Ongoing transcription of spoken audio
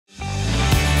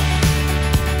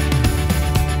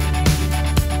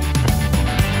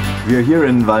We are here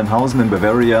in Wallenhausen in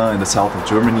Bavaria in the south of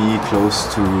Germany, close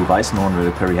to Weißenhorn, where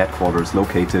the PERI headquarters is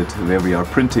located, where we are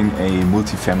printing a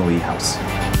multi-family house.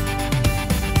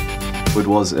 It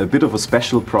was a bit of a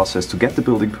special process to get the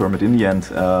building permit in the end,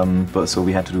 so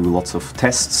we had to do lots of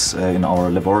tests in our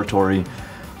laboratory.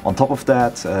 On top of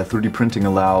that, 3D printing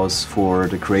allows for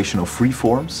the creation of free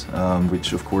forms,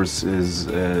 which of course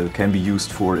can be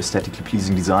used for aesthetically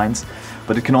pleasing designs,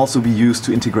 but it can also be used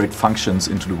to integrate functions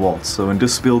into the walls. So in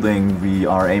this building we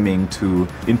are aiming to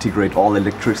integrate all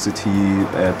electricity,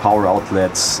 power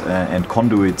outlets and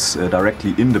conduits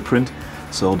directly in the print,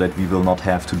 so that we will not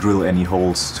have to drill any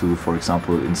holes to, for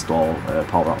example, install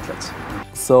power outlets.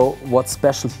 So what's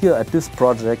special here at this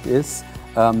project is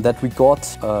that we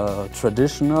got a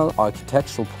traditional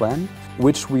architectural plan,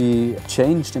 which we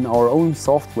changed in our own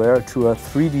software to a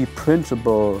 3D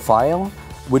printable file,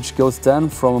 which goes then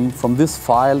from this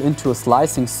file into a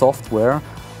slicing software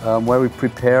where we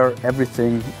prepare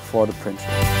everything for the printer.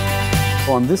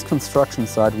 On this construction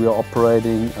site we are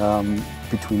operating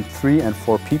between 3 and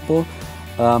 4 people.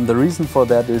 The reason for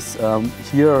that is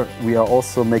here we are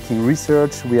also making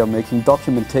research, we are making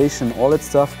documentation, all that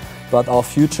stuff. But our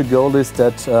future goal is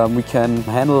that we can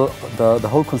handle the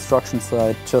whole construction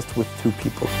site just with 2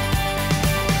 people.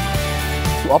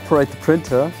 To operate the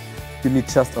printer, you need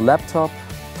just a laptop,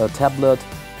 a tablet,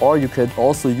 or you could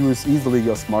also use easily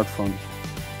your smartphone.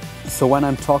 So when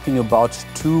I'm talking about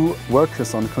 2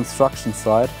 workers on the construction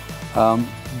site,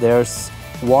 there's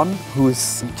one who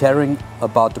is caring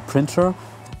about the printer.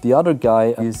 The other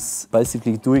guy is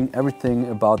basically doing everything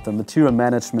about the material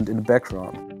management in the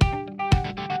background.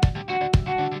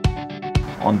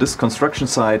 On this construction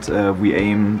site we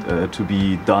aim to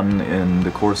be done in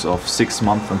the course of 6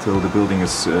 months until the building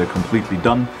is completely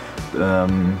done.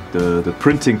 The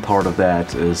printing part of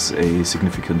that is a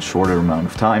significant shorter amount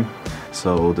of time.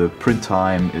 So the print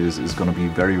time is going to be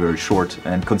very, very short.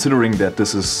 And considering that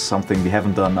this is something we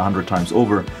haven't done 100 times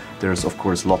over, there's of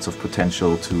course lots of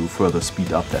potential to further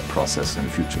speed up that process in the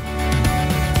future.